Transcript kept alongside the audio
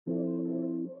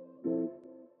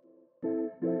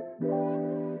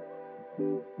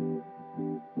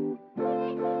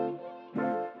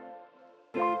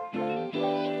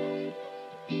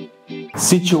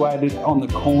Situated on the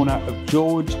corner of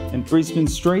George and Brisbane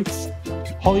streets,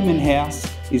 Holyman House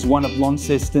is one of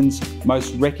Launceston's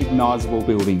most recognisable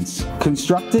buildings.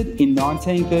 Constructed in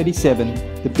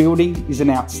 1937, the building is an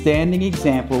outstanding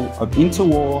example of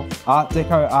interwar Art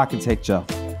Deco architecture,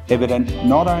 evident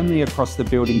not only across the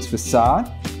building's facade,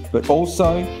 but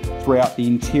also throughout the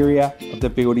interior of the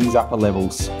building's upper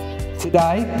levels.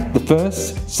 Today, the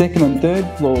first, second and third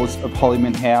floors of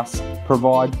Holyman House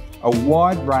provide a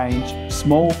wide range of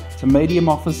small to medium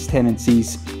office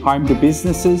tenancies home to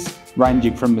businesses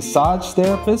ranging from massage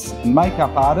therapists and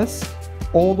makeup artists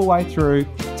all the way through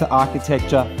to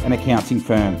architecture and accounting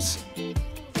firms.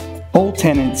 All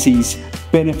tenancies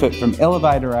benefit from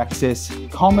elevator access,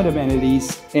 common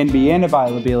amenities, NBN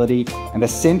availability and a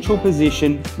central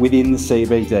position within the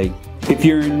CBD. If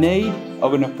you're in need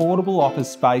of an affordable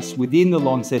office space within the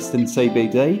Launceston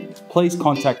CBD, please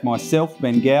contact myself,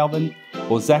 Ben Galvin,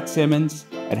 or Zac Semmens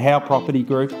at Howe Property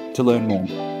Group to learn more.